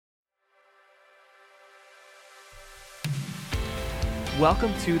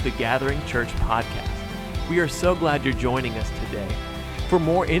Welcome to the Gathering Church podcast. We are so glad you're joining us today. For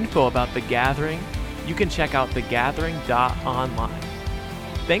more info about The Gathering, you can check out thegathering.online.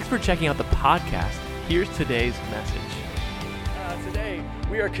 Thanks for checking out the podcast. Here's today's message. Today,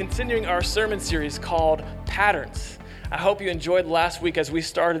 we are continuing our sermon series called Patterns. I hope you enjoyed last week as we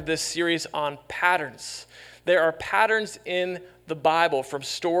started this series on patterns. There are patterns in the Bible from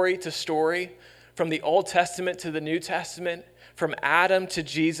story to story, from the Old Testament to the New Testament, from Adam to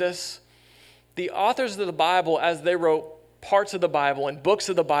Jesus. The authors of the Bible, as they wrote parts of the Bible and books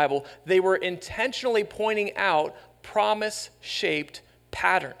of the Bible, they were intentionally pointing out promise-shaped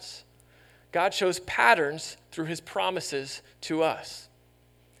patterns. God shows patterns through his promises to us.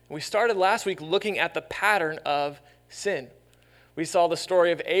 We started last week looking at the pattern of sin. We saw the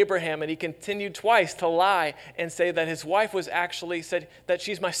story of Abraham, and he continued twice to lie and say that his wife was actually said that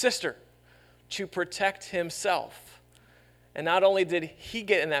she's my sister to protect himself. And not only did he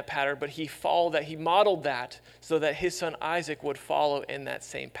get in that pattern, but he modeled that so that his son Isaac would follow in that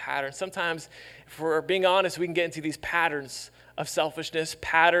same pattern. Sometimes, if we're being honest, we can get into these patterns of selfishness,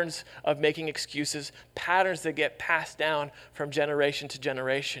 patterns of making excuses, patterns that get passed down from generation to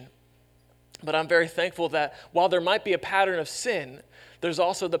generation. But I'm very thankful that while there might be a pattern of sin, there's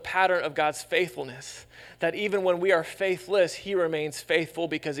also the pattern of God's faithfulness, that even when we are faithless, he remains faithful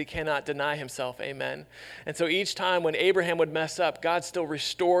because he cannot deny himself. Amen. And so each time when Abraham would mess up, God still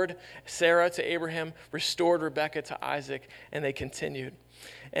restored Sarah to Abraham, restored Rebekah to Isaac, and they continued.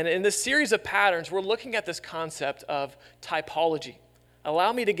 And in this series of patterns, we're looking at this concept of typology.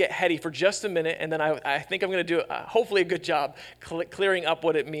 Allow me to get heady for just a minute, and then I think I'm going to do hopefully a good job clearing up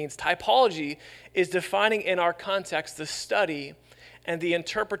what it means. Typology is defining in our context the study and the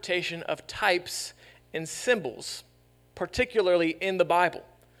interpretation of types and symbols, particularly in the Bible.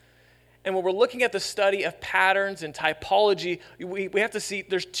 And when we're looking at the study of patterns and typology, we have to see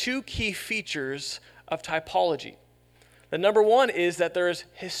there's two key features of typology. The number one is that there is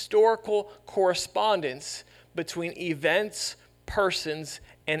historical correspondence between events, persons,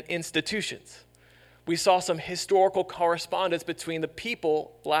 and institutions. We saw some historical correspondence between the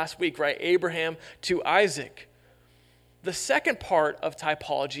people last week, right? Abraham to Isaac. The second part of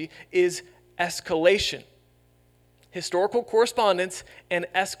typology is escalation. Historical correspondence and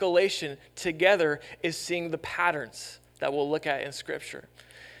escalation together is seeing the patterns that we'll look at in Scripture.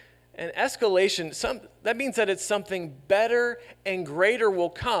 And escalation, that means that it's something better and greater will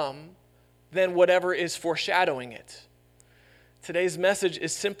come than whatever is foreshadowing it. Today's message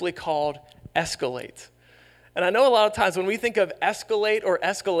is simply called Escalate. And I know a lot of times when we think of escalate or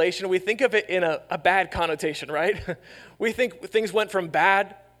escalation, we think of it in a bad connotation, right? We think things went from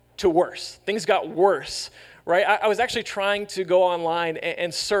bad to worse. Things got worse, right? I was actually trying to go online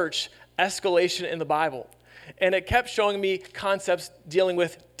and search escalation in the Bible. And it kept showing me concepts dealing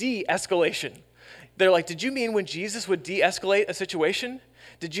with de-escalation. They're like, did you mean when Jesus would de-escalate a situation?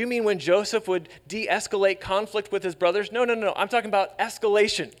 Did you mean when Joseph would de-escalate conflict with his brothers? No. I'm talking about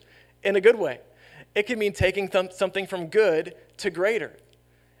escalation in a good way. It can mean taking something from good to greater.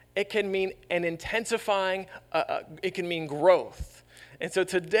 It can mean an intensifying, it can mean growth. And so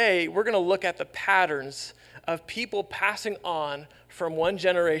today, we're going to look at the patterns of people passing on from one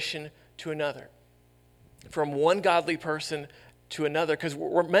generation to another, from one godly person to another, because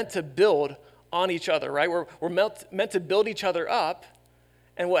we're meant to build on each other, right? We're meant to build each other up,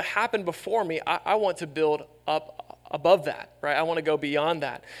 and what happened before me, I want to build up above that, right? I want to go beyond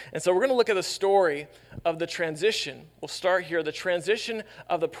that. And so we're going to look at the story of the transition. We'll start here, the transition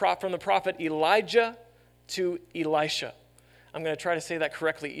of from the prophet Elijah to Elisha. I'm going to try to say that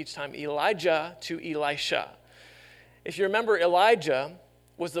correctly each time. Elijah to Elisha. If you remember, Elijah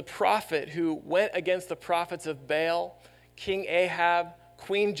was the prophet who went against the prophets of Baal, King Ahab,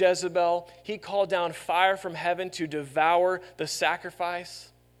 Queen Jezebel. He called down fire from heaven to devour the sacrifice.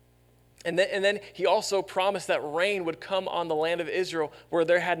 And then he also promised that rain would come on the land of Israel where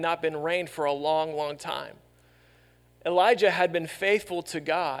there had not been rain for a long, long time. Elijah had been faithful to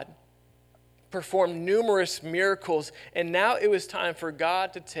God, performed numerous miracles, and now it was time for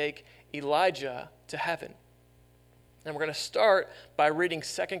God to take Elijah to heaven. And we're going to start by reading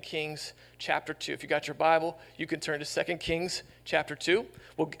 2 Kings chapter 2. If you got your Bible, you can turn to 2 Kings chapter 2.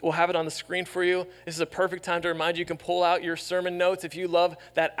 We'll have it on the screen for you. This is a perfect time to remind you can pull out your sermon notes. If you love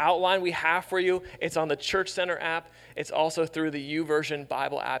that outline we have for you, it's on the Church Center app. It's also through the YouVersion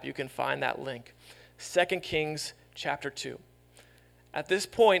Bible app. You can find that link. 2 Kings chapter 2. At this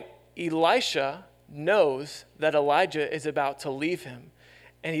point, Elisha knows that Elijah is about to leave him.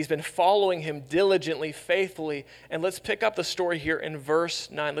 And he's been following him diligently, faithfully. And let's pick up the story here in verse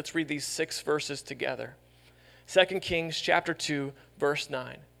 9. Let's read these 6 verses together. 2 Kings chapter 2, verse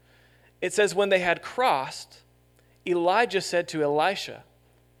 9. It says, when they had crossed, Elijah said to Elisha,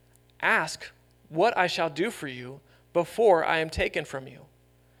 ask what I shall do for you before I am taken from you.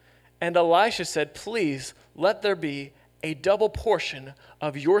 And Elisha said, please let there be a double portion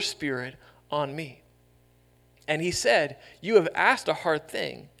of your spirit on me. And he said, you have asked a hard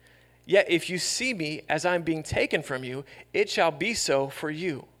thing. Yet if you see me as I am being taken from you, it shall be so for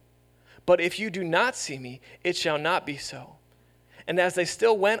you. But if you do not see me, it shall not be so. And as they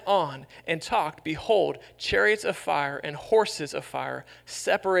still went on and talked, behold, chariots of fire and horses of fire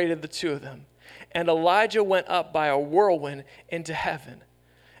separated the two of them. And Elijah went up by a whirlwind into heaven.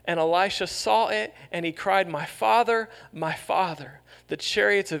 And Elisha saw it, and he cried, my father, the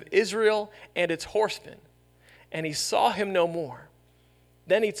chariots of Israel and its horsemen. And he saw him no more.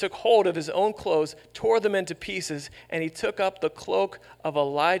 Then he took hold of his own clothes, tore them into pieces, and he took up the cloak of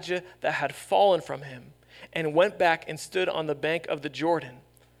Elijah that had fallen from him, and went back and stood on the bank of the Jordan.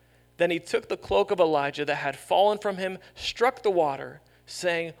 Then he took the cloak of Elijah that had fallen from him, struck the water,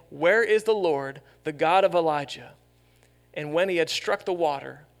 saying, where is the Lord, the God of Elijah? And when he had struck the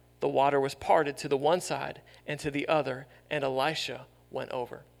water was parted to the one side and to the other, and Elisha went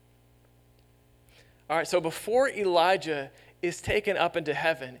over. All right, so before Elijah is taken up into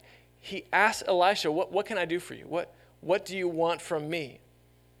heaven, he asks Elisha, what can I do for you? What do you want from me?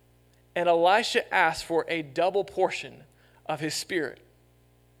 And Elisha asks for a double portion of his spirit.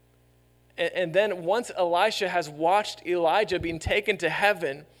 And then once Elisha has watched Elijah being taken to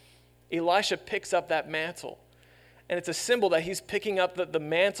heaven, Elisha picks up that mantle. And it's a symbol that he's picking up the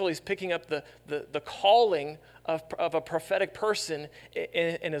mantle, he's picking up the calling of a prophetic person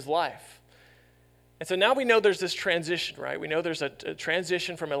in his life. And so now we know there's this transition, right? We know there's a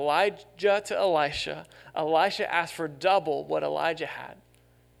transition from Elijah to Elisha. Elisha asked for double what Elijah had.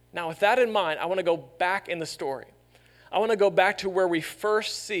 Now, with that in mind, I want to go back in the story. I want to go back to where we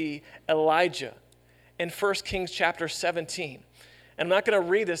first see Elijah in 1 Kings chapter 17. And I'm not going to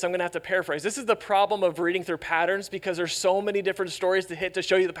read this. I'm going to have to paraphrase. This is the problem of reading through patterns because there's so many different stories to hit to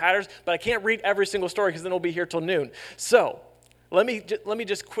show you the patterns, but I can't read every single story because then we'll be here till noon. So let me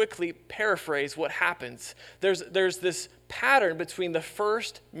just quickly paraphrase what happens. There's this pattern between the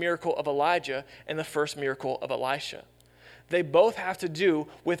first miracle of Elijah and the first miracle of Elisha. They both have to do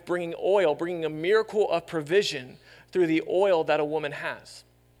with bringing oil, bringing a miracle of provision through the oil that a woman has.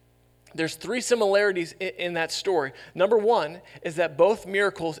 There's three similarities in that story. Number one is that both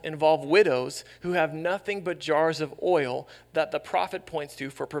miracles involve widows who have nothing but jars of oil that the prophet points to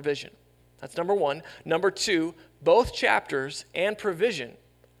for provision. That's number one. Number two, both chapters and provision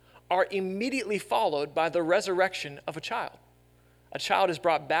are immediately followed by the resurrection of a child. A child is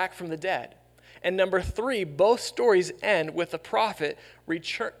brought back from the dead. And number three, both stories end with the prophet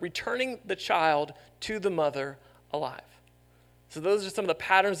returning the child to the mother alive. So those are some of the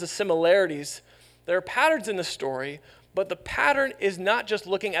patterns, the similarities. There are patterns in the story, but the pattern is not just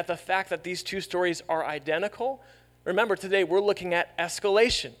looking at the fact that these two stories are identical. Remember, today we're looking at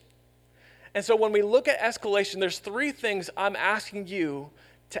escalation. And so when we look at escalation, there's three things I'm asking you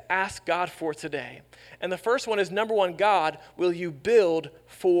to ask God for today. And the first one is, number one, God, will you build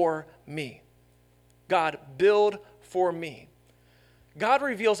for me? God, build for me. God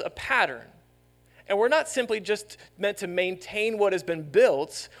reveals a pattern. And we're not simply just meant to maintain what has been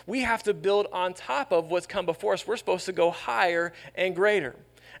built. We have to build on top of what's come before us. We're supposed to go higher and greater.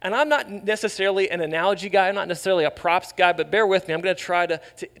 And I'm not necessarily an analogy guy. I'm not necessarily a props guy, but bear with me. I'm going to try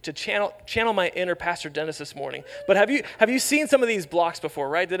to channel my inner Pastor Dennis this morning. But have you seen some of these blocks before,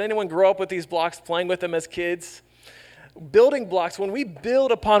 right? Did anyone grow up with these blocks, playing with them as kids? Building blocks, when we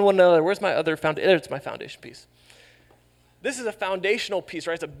build upon one another, where's my other foundation? There's my foundation piece. This is a foundational piece,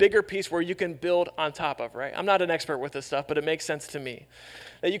 right? It's a bigger piece where you can build on top of, right? I'm not an expert with this stuff, but it makes sense to me.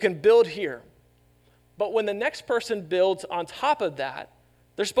 That you can build here. But when the next person builds on top of that,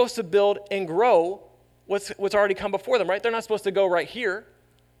 they're supposed to build and grow what's already come before them, right? They're not supposed to go right here.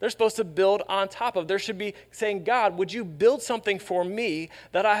 They're supposed to build on top of. There should be saying, God, would you build something for me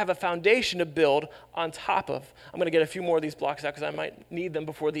that I have a foundation to build on top of? I'm going to get a few more of these blocks out because I might need them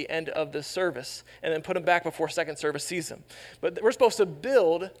before the end of this service and then put them back before second service sees them. But we're supposed to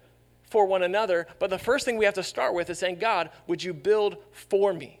build for one another. But the first thing we have to start with is saying, God, would you build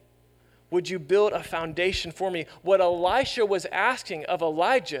for me? Would you build a foundation for me? What Elisha was asking of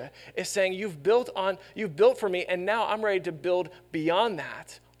Elijah is saying, you've built for me, and now I'm ready to build beyond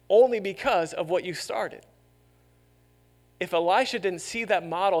that. Only because of what you started. If Elisha didn't see that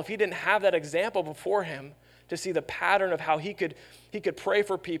model, if he didn't have that example before him to see the pattern of how he could pray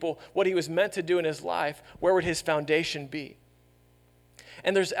for people, what he was meant to do in his life, where would his foundation be?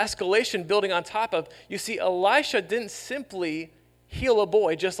 and there's escalation building on top of. You see, Elisha didn't simply heal a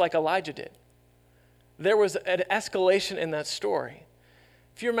boy just like Elijah did. There was an escalation in that story.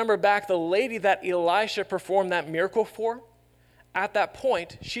 If you remember back, the lady that Elisha performed that miracle for, at that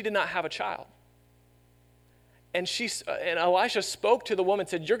point, she did not have a child. And Elisha spoke to the woman and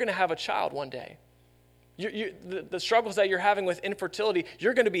said, you're going to have a child one day. The struggles that you're having with infertility,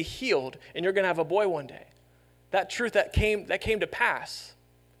 you're going to be healed, and you're going to have a boy one day. That truth that came to pass.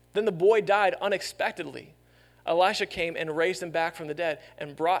 Then the boy died unexpectedly. Elisha came and raised him back from the dead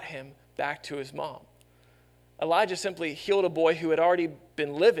and brought him back to his mom. Elijah simply healed a boy who had already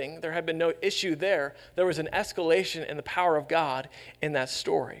been living. There had been no issue there. There was an escalation in the power of God in that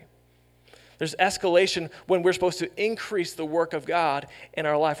story. There's escalation when we're supposed to increase the work of God in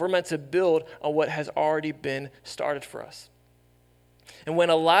our life. We're meant to build on what has already been started for us. And when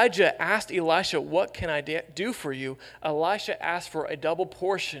Elijah asked Elisha, what can I do for you? Elisha asked for a double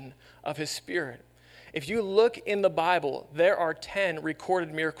portion of his spirit. If you look in the Bible, there are 10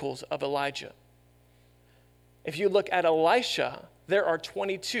 recorded miracles of Elijah. If you look at Elisha, there are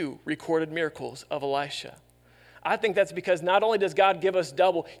 22 recorded miracles of Elisha. I think that's because not only does God give us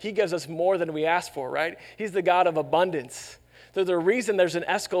double, he gives us more than we ask for, right? He's the God of abundance. There's a reason there's an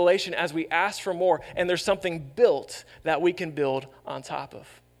escalation as we ask for more, and there's something built that we can build on top of.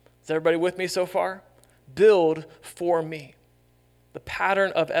 Is everybody with me so far? Build for me. The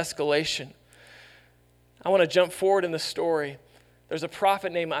pattern of escalation. I want to jump forward in the story. There's a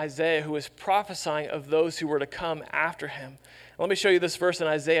prophet named Isaiah who is prophesying of those who were to come after him. Let me show you this verse in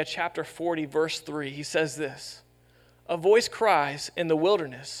Isaiah chapter 40, verse 3. He says this, a voice cries in the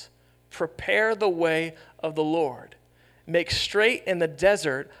wilderness, prepare the way of the Lord. Make straight in the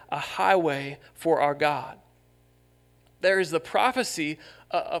desert a highway for our God. There is the prophecy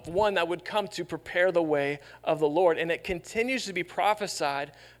of one that would come to prepare the way of the Lord. And it continues to be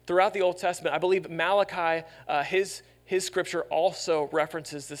prophesied throughout the Old Testament. I believe Malachi, his scripture also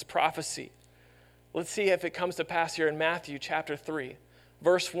references this prophecy. Let's see if it comes to pass here in Matthew chapter 3.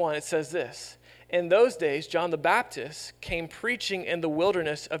 Verse 1, it says this, in those days, John the Baptist came preaching in the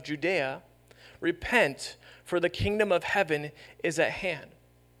wilderness of Judea, repent, for the kingdom of heaven is at hand.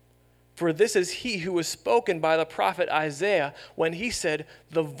 For this is he who was spoken by the prophet Isaiah when he said,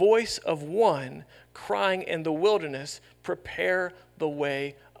 the voice of one crying in the wilderness, prepare the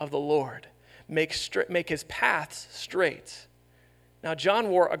way of the Lord. Make his paths straight. Now John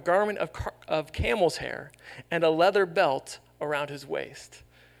wore a garment of camel's hair and a leather belt around his waist.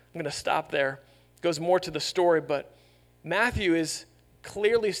 I'm going to stop there. It goes more to the story, but Matthew is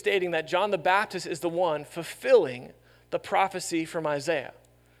clearly stating that John the Baptist is the one fulfilling the prophecy from Isaiah.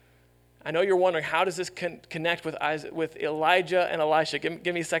 I know you're wondering, how does this connect with Elijah and Elisha?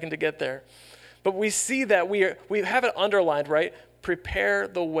 Give me a second to get there. But we see that we have it underlined, right? Prepare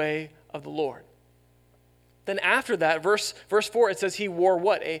the way of the Lord. Then after that, verse 4, it says he wore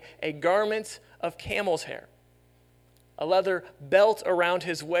what? A garment of camel's hair, a leather belt around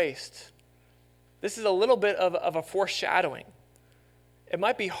his waist. This is a little bit of a foreshadowing. It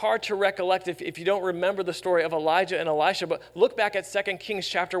might be hard to recollect if you don't remember the story of Elijah and Elisha, but look back at 2 Kings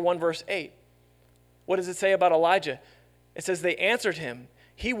chapter 1, verse 8. What does it say about Elijah? It says they answered him,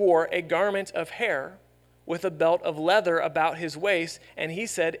 he wore a garment of hair with a belt of leather about his waist, and he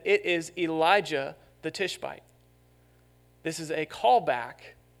said, it is Elijah the Tishbite. This is a callback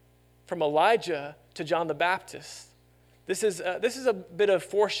from Elijah to John the Baptist. This is a bit of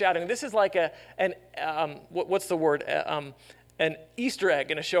foreshadowing. This is like an Easter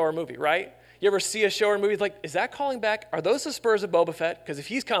egg in a show or movie, right? You ever see a show or movie, like, is that calling back? Are those the spurs of Boba Fett? Because if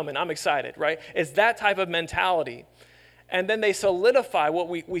he's coming, I'm excited, right? It's that type of mentality. And then they solidify what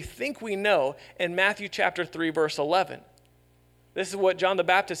we think we know in Matthew chapter 3, verse 11. This is what John the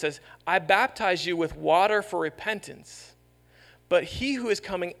Baptist says, I baptize you with water for repentance, but he who is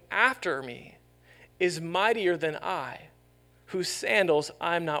coming after me is mightier than I, whose sandals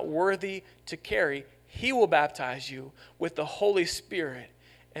I am not worthy to carry. He will baptize you with the Holy Spirit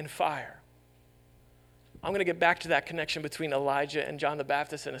and fire. I'm going to get back to that connection between Elijah and John the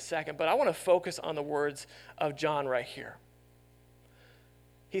Baptist in a second, but I want to focus on the words of John right here.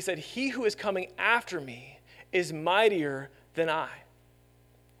 He said, he who is coming after me is mightier than I.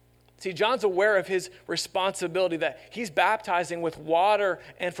 See, John's aware of his responsibility that he's baptizing with water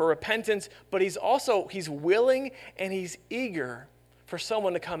and for repentance, but he's willing and he's eager for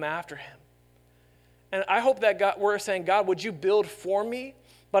someone to come after him. And I hope that we're saying, God, would you build for me?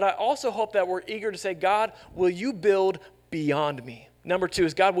 But I also hope that we're eager to say, God, will you build beyond me? Number 2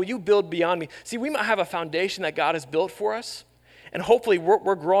 is, God, will you build beyond me? See, we might have a foundation that God has built for us, And hopefully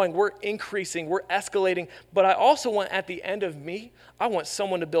we're growing, we're increasing, we're escalating. But I also want, at the end of me, I want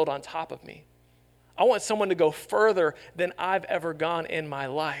someone to build on top of me. I want someone to go further than I've ever gone in my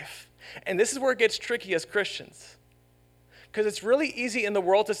life. And this is where it gets tricky as Christians. Because it's really easy in the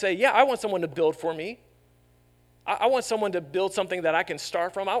world to say, yeah, I want someone to build for me. I want someone to build something that I can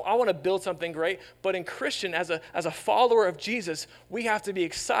start from. I want to build something great. But in Christian, as a follower of Jesus, we have to be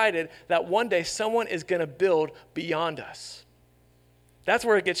excited that one day someone is going to build beyond us. That's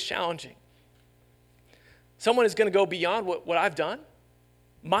where it gets challenging. Someone is going to go beyond what I've done.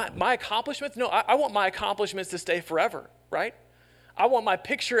 My accomplishments? No, I want my accomplishments to stay forever, right? I want my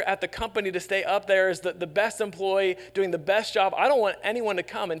picture at the company to stay up there as the best employee doing the best job. I don't want anyone to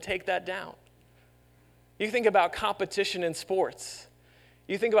come and take that down. You think about competition in sports.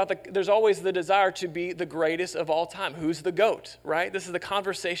 You think about there's always the desire to be the greatest of all time. Who's the GOAT, right? This is the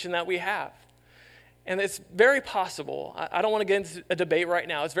conversation that we have. And it's very possible, I don't want to get into a debate right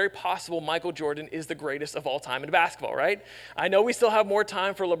now, it's very possible Michael Jordan is the greatest of all time in basketball, right? I know we still have more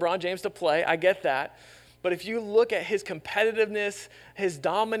time for LeBron James to play, I get that. But if you look at his competitiveness, his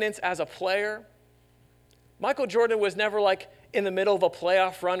dominance as a player, Michael Jordan was never like in the middle of a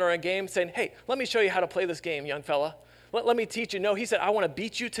playoff run or a game saying, hey, let me show you how to play this game, young fella. Let me teach you. No, he said, I want to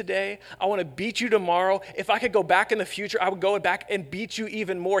beat you today. I want to beat you tomorrow. If I could go back in the future, I would go back and beat you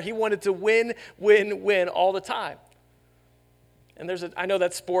even more. He wanted to win, win, win all the time. And I know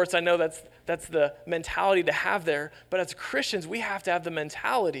that's sports. I know that's the mentality to have there. But as Christians, we have to have the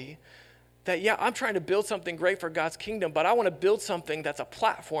mentality that, yeah, I'm trying to build something great for God's kingdom, but I want to build something that's a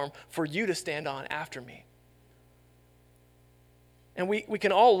platform for you to stand on after me. And we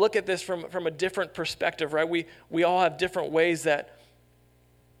can all look at this from a different perspective, right? We all have different ways that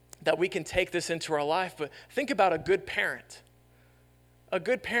we can take this into our life. But think about a good parent. A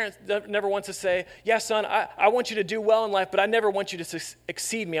good parent never wants to say, yeah, son, I want you to do well in life, but I never want you to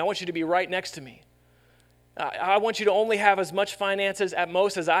exceed me. I want you to be right next to me. I want you to only have as much finances at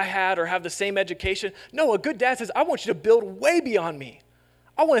most as I had or have the same education. No, a good dad says, I want you to build way beyond me.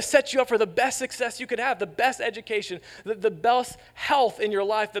 I want to set you up for the best success you could have, the best education, the best health in your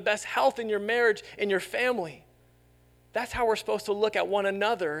life, the best health in your marriage, in your family. That's how we're supposed to look at one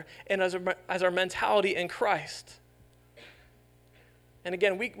another and as our mentality in Christ. And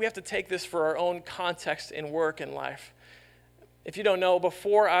again, we have to take this for our own context in work and life. If you don't know,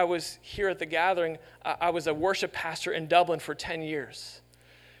 before I was here at the gathering, I was a worship pastor in Dublin for 10 years.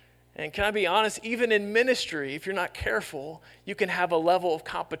 And can I be honest, even in ministry, if you're not careful, you can have a level of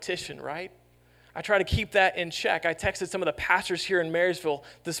competition, right? I try to keep that in check. I texted some of the pastors here in Marysville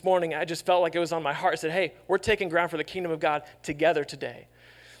this morning. I just felt like it was on my heart. I said, hey, we're taking ground for the kingdom of God together today.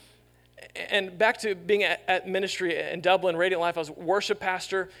 And back to being at ministry in Dublin, Radiant Life, I was a worship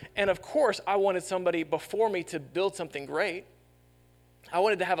pastor. And of course, I wanted somebody before me to build something great. I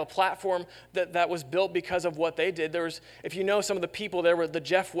wanted to have a platform that was built because of what they did. There was, if you know some of the people, there were the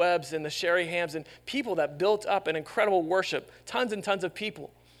Jeff Webbs and the Sherry Hams and people that built up an incredible worship, tons and tons of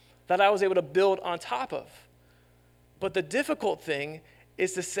people that I was able to build on top of. But the difficult thing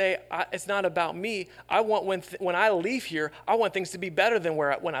is to say, it's not about me. I want when I leave here, I want things to be better than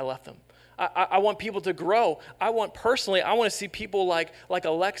when I left them. I want people to grow. I want to see people like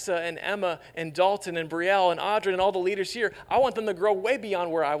Alexa and Emma and Dalton and Brielle and Audrey and all the leaders here. I want them to grow way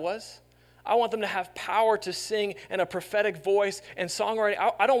beyond where I was. I want them to have power to sing and a prophetic voice and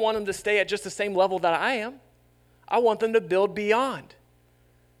songwriting. I don't want them to stay at just the same level that I am. I want them to build beyond.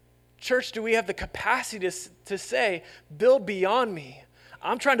 Church, do we have the capacity to say, build beyond me?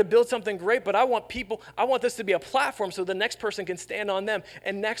 I'm trying to build something great, but I want this to be a platform so the next person can stand on them,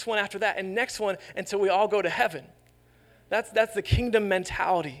 and next one after that, and next one until we all go to heaven. That's the kingdom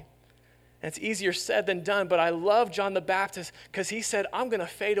mentality. And it's easier said than done, but I love John the Baptist because he said, I'm going to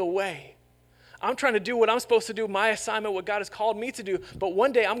fade away. I'm trying to do what I'm supposed to do, my assignment, what God has called me to do, but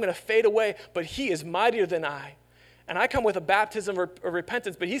one day I'm going to fade away, but he is mightier than I. And I come with a baptism of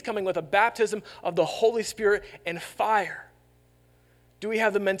repentance, but he's coming with a baptism of the Holy Spirit and fire. Do we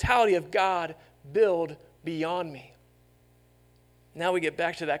have the mentality of God, build beyond me? Now we get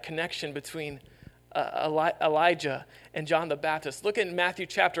back to that connection between Elijah and John the Baptist. Look at Matthew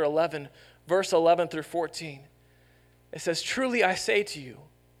chapter 11, verse 11 through 14. It says, truly I say to you,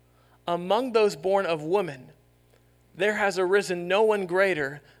 among those born of woman, there has arisen no one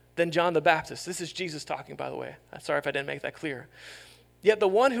greater than John the Baptist. This is Jesus talking, by the way. I'm sorry if I didn't make that clear. Yet the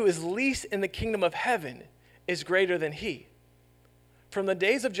one who is least in the kingdom of heaven is greater than he. From the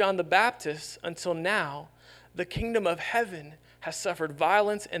days of John the Baptist until now, the kingdom of heaven has suffered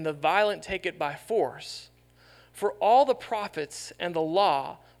violence, and the violent take it by force. For all the prophets and the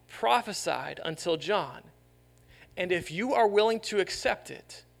law prophesied until John. And if you are willing to accept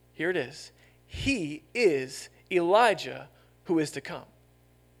it, here it is, he is Elijah who is to come.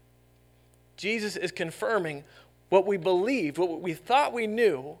 Jesus is confirming what we believed, what we thought we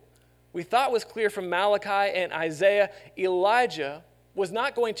knew, we thought was clear from Malachi and Isaiah. Elijah was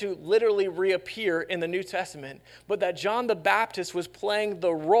not going to literally reappear in the New Testament, but that John the Baptist was playing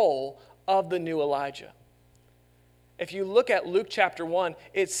the role of the new Elijah. If you look at Luke chapter 1,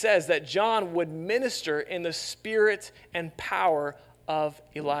 it says that John would minister in the spirit and power of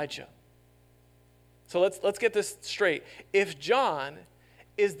Elijah. So let's get this straight. If John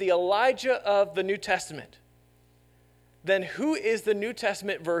is the Elijah of the New Testament, then who is the New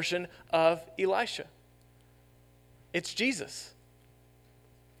Testament version of Elisha? It's Jesus.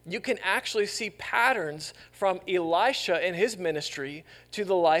 You can actually see patterns from Elisha and his ministry to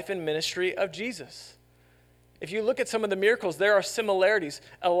the life and ministry of Jesus. If you look at some of the miracles, there are similarities.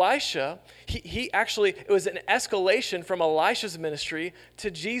 Elisha, it was an escalation from Elisha's ministry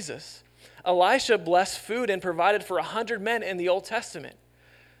to Jesus. Elisha blessed food and provided for 100 men in the Old Testament.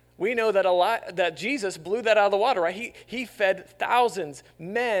 We know that Jesus blew that out of the water, right? He fed thousands,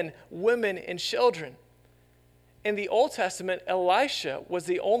 men, women, and children. In the Old Testament, Elisha was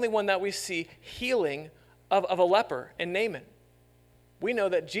the only one that we see healing of a leper in Naaman. We know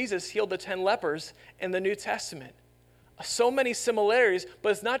that Jesus healed the 10 lepers in the New Testament. So many similarities, but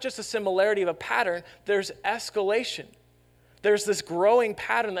it's not just a similarity of a pattern, there's escalation. There's this growing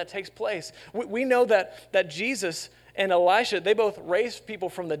pattern that takes place. We know that Jesus and Elisha, they both raised people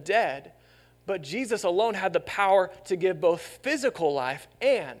from the dead, but Jesus alone had the power to give both physical life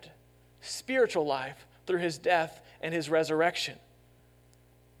and spiritual life through his death and his resurrection.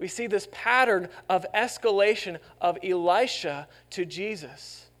 We see this pattern of escalation of Elisha to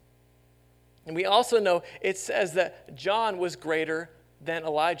Jesus. And we also know it says that John was greater than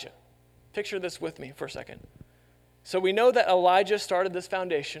Elijah. Picture this with me for a second. So we know that Elijah started this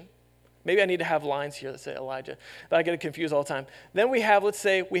foundation. Maybe I need to have lines here that say Elijah, but I get confused all the time. Then let's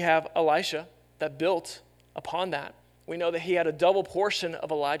say we have Elisha that built upon that. We know that he had a double portion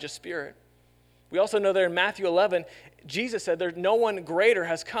of Elijah's spirit. We also know that in Matthew 11, Jesus said there's no one greater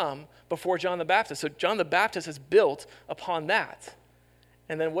has come before John the Baptist. So John the Baptist has built upon that.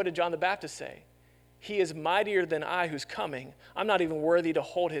 And then what did John the Baptist say? He is mightier than I who's coming. I'm not even worthy to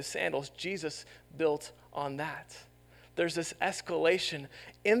hold his sandals. Jesus built on that. There's this escalation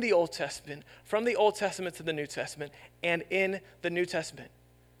in the Old Testament, from the Old Testament to the New Testament, and in the New Testament.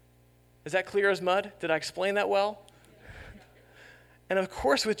 Is that clear as mud? Did I explain that well? And of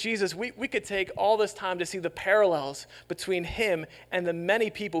course, with Jesus, we could take all this time to see the parallels between him and the many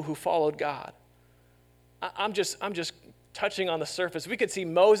people who followed God. I'm just touching on the surface. We could see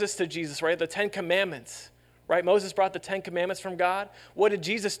Moses to Jesus, right? The 10 Commandments, right? Moses brought the 10 Commandments from God. What did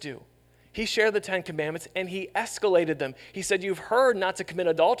Jesus do? He shared the 10 Commandments and he escalated them. He said, you've heard not to commit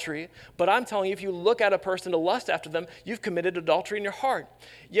adultery, but I'm telling you, if you look at a person to lust after them, you've committed adultery in your heart.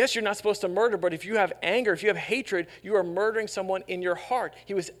 Yes, you're not supposed to murder, but if you have anger, if you have hatred, you are murdering someone in your heart.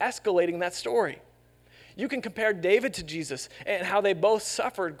 He was escalating that story. You can compare David to Jesus and how they both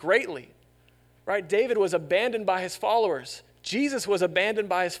suffered greatly, right? David was abandoned by his followers. Jesus was abandoned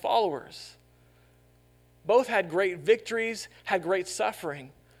by his followers. Both had great victories, had great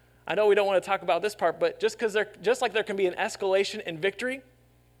suffering. I know we don't want to talk about this part, but just like there can be an escalation in victory,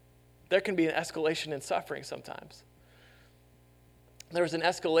 there can be an escalation in suffering sometimes. There was an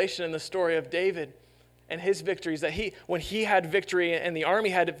escalation in the story of David and his victories, that when he had victory and the army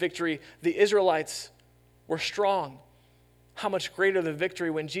had victory, the Israelites were strong. How much greater the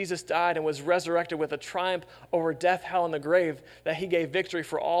victory when Jesus died and was resurrected with a triumph over death, hell, and the grave, that he gave victory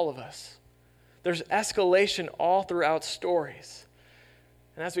for all of us. There's escalation all throughout stories.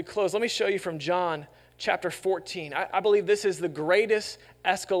 And as we close, let me show you from John chapter 14. I believe this is the greatest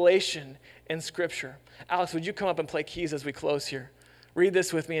escalation in Scripture. Alex, would you come up and play keys as we close here? Read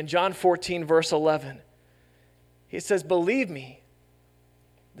this with me in John 14, verse 11. He says, believe me.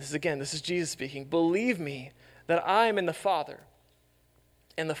 This is Jesus speaking. Believe me that I am in the Father,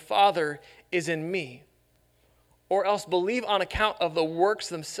 and the Father is in me. Or else believe on account of the works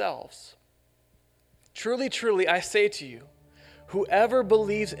themselves. Truly, truly, I say to you, whoever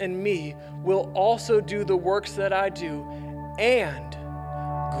believes in me will also do the works that I do, and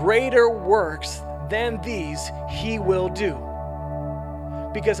greater works than these he will do.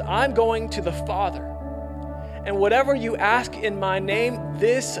 Because I'm going to the Father, and whatever you ask in my name,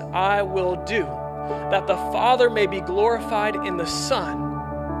 this I will do, that the Father may be glorified in the Son.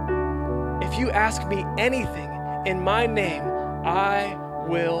 If you ask me anything in my name, I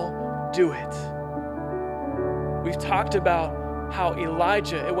will do it. We've talked about how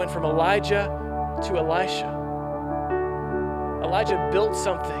it went from Elijah to Elisha. Elijah built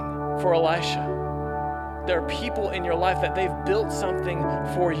something for Elisha. There are people in your life that they've built something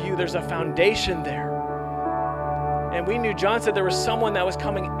for you. There's a foundation there. And we knew, John said there was someone that was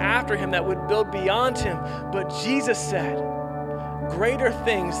coming after him that would build beyond him. But Jesus said, greater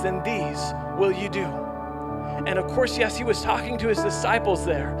things than these will you do. And of course, yes, he was talking to his disciples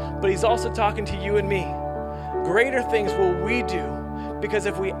there, but he's also talking to you and me. Greater things will we do, because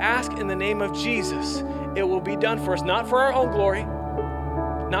if we ask in the name of Jesus, it will be done for us, not for our own glory,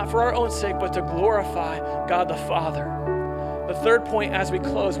 not for our own sake, but to glorify God the Father. The third point as we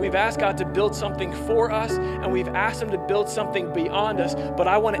close, we've asked God to build something for us, and we've asked him to build something beyond us, but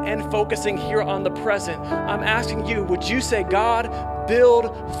I want to end focusing here on the present. I'm asking you, would you say, God,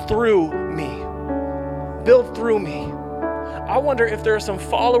 build through me? Build through me. I wonder if there are some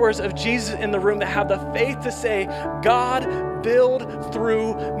followers of Jesus in the room that have the faith to say, God, build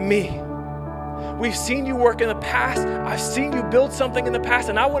through me. We've seen you work in the past. I've seen you build something in the past,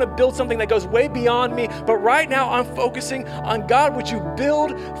 and I want to build something that goes way beyond me. But right now, I'm focusing on God. Would you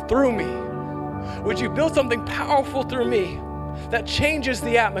build through me? Would you build something powerful through me that changes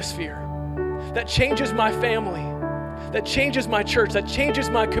the atmosphere, that changes my family, that changes my church, that changes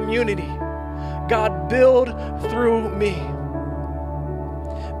my community? God, build through me.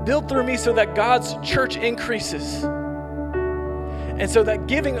 Build through me so that God's church increases. And so that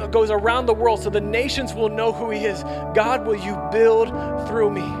giving goes around the world so the nations will know who he is. God, will you build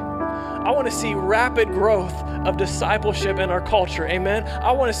through me? I want to see rapid growth of discipleship in our culture. Amen.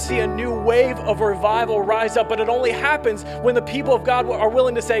 I want to see a new wave of revival rise up, but it only happens when the people of God are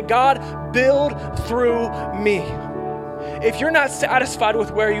willing to say, God, build through me. If you're not satisfied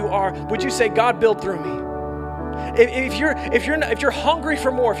with where you are, would you say, God, build through me? If you're hungry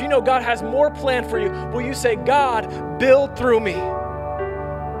for more, if you know God has more planned for you, will you say, God, build through me?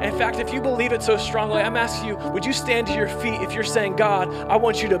 In fact, if you believe it so strongly, I'm asking you, would you stand to your feet if you're saying, God, I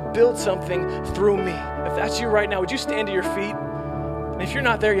want you to build something through me? If that's you right now, would you stand to your feet? And if you're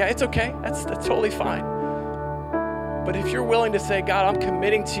not there yet, it's okay. That's totally fine. But if you're willing to say, God, I'm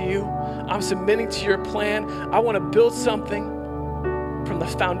committing to you, I'm submitting to your plan, I want to build something from the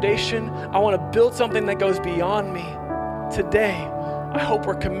foundation, I want to build something that goes beyond me. Today, I hope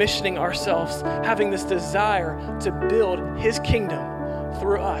we're commissioning ourselves, having this desire to build his kingdom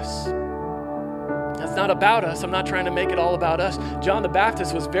through us. It's not about us. I'm not trying to make it all about us. John the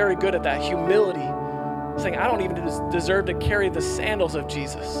Baptist was very good at that humility, saying, I don't even deserve to carry the sandals of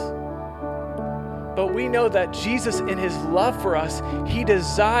Jesus. But we know that Jesus, in his love for us, he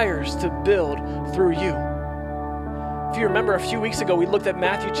desires to build through you. If you remember a few weeks ago, we looked at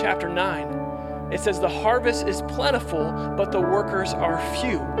Matthew chapter 9. It says, the harvest is plentiful, but the workers are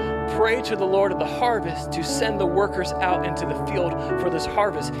few. Pray to the Lord of the harvest to send the workers out into the field for this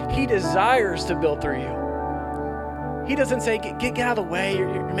harvest. He desires to build through you. He doesn't say, get out of the way,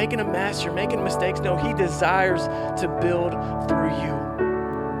 you're making a mess, you're making mistakes. No, he desires to build through you.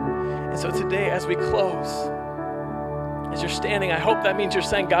 And so today, as we close, as you're standing, I hope that means you're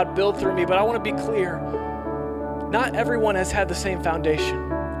saying, God, build through me. But I want to be clear, not everyone has had the same foundation.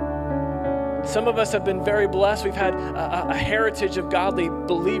 Some of us have been very blessed. We've had a heritage of godly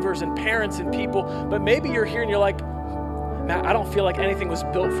believers and parents and people, but maybe you're here and you're like, Matt, I don't feel like anything was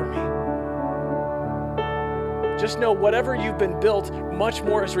built for me. Just know whatever you've been built, much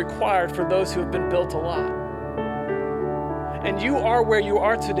more is required for those who have been built a lot. And you are where you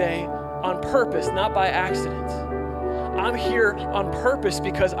are today on purpose, not by accident. I'm here on purpose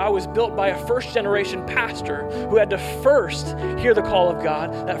because I was built by a first-generation pastor who had to first hear the call of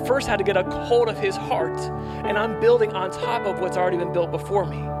God, that first had to get a hold of his heart, and I'm building on top of what's already been built before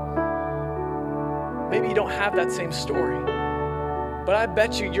me. Maybe you don't have that same story, but I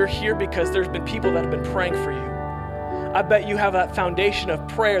bet you're here because there's been people that have been praying for you. I bet you have that foundation of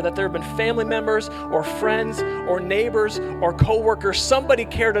prayer, that there have been family members or friends or neighbors or coworkers. Somebody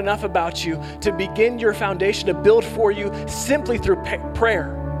cared enough about you to begin your foundation to build for you simply through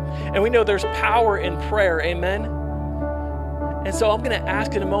prayer. And we know there's power in prayer, amen? And so I'm going to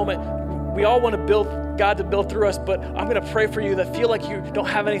ask in a moment, we all want to build God to build through us, but I'm going to pray for you that feel like you don't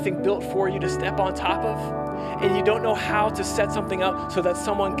have anything built for you to step on top of, and you don't know how to set something up so that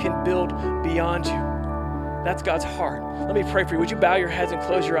someone can build beyond you. That's God's heart. Let me pray for you. Would you bow your heads and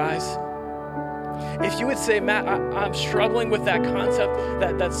close your eyes? If you would say, Matt, I'm struggling with that concept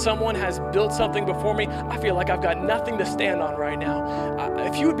that someone has built something before me, I feel like I've got nothing to stand on right now.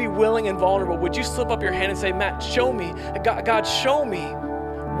 If you would be willing and vulnerable, would you slip up your hand and say, Matt, show me, God, show me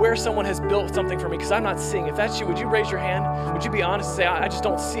where someone has built something for me, because I'm not seeing. If that's you, would you raise your hand? Would you be honest and say, I just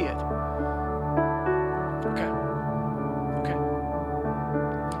don't see it? Okay.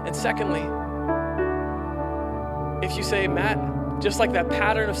 And secondly, if you say, Matt, Just like that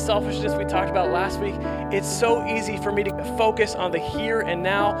pattern of selfishness we talked about last week, it's so easy for me to focus on the here and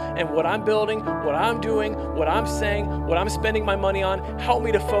now and what I'm building, what I'm doing, what I'm saying, what I'm spending my money on. Help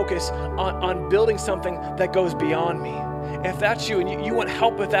me to focus on building something that goes beyond me. If that's you and you want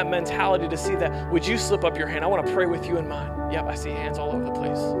help with that mentality to see that, would you slip up your hand? I want to pray with you in mind. Yep, I see hands all over the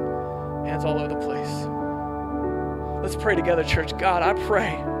place. Hands all over the place. Let's pray together, church. God, I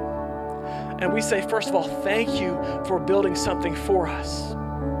pray. And we say, first of all, thank you for building something for us.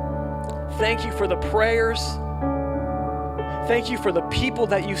 Thank you for the prayers. Thank you for the people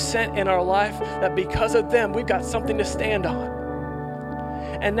that you sent in our life, that because of them, we've got something to stand on.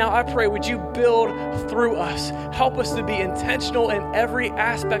 And now I pray, would you build through us? Help us to be intentional in every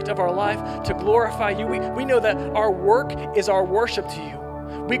aspect of our life to glorify you. We know that our work is our worship to you.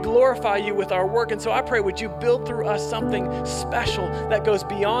 We glorify you with our work. And so I pray, would you build through us something special that goes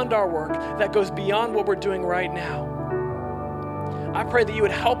beyond our work, that goes beyond what we're doing right now. I pray that you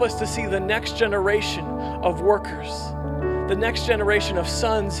would help us to see the next generation of workers, the next generation of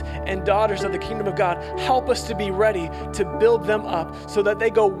sons and daughters of the kingdom of God. Help us to be ready to build them up so that they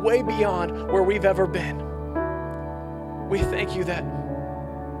go way beyond where we've ever been. We thank you that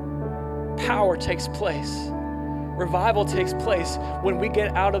power takes place. Revival takes place when we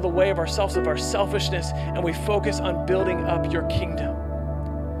get out of the way of ourselves, of our selfishness, and we focus on building up your kingdom.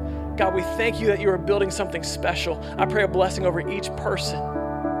 God, we thank you that you are building something special. I pray a blessing over each person,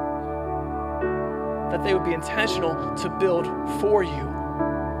 that they would be intentional to build for you,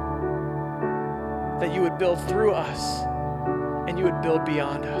 that you would build through us, and you would build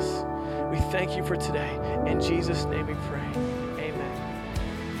beyond us. We thank you for today. In Jesus' name we pray.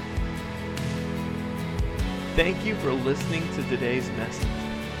 Thank you for listening to today's message.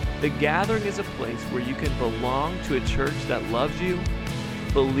 The Gathering is a place where you can belong to a church that loves you,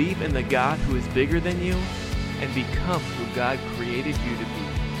 believe in the God who is bigger than you, and become who God created you to be.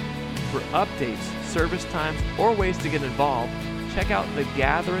 For updates, service times, or ways to get involved, check out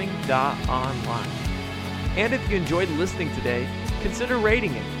thegathering.online. And if you enjoyed listening today, consider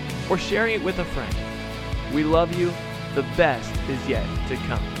rating it or sharing it with a friend. We love you. The best is yet to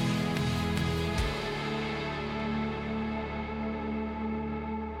come.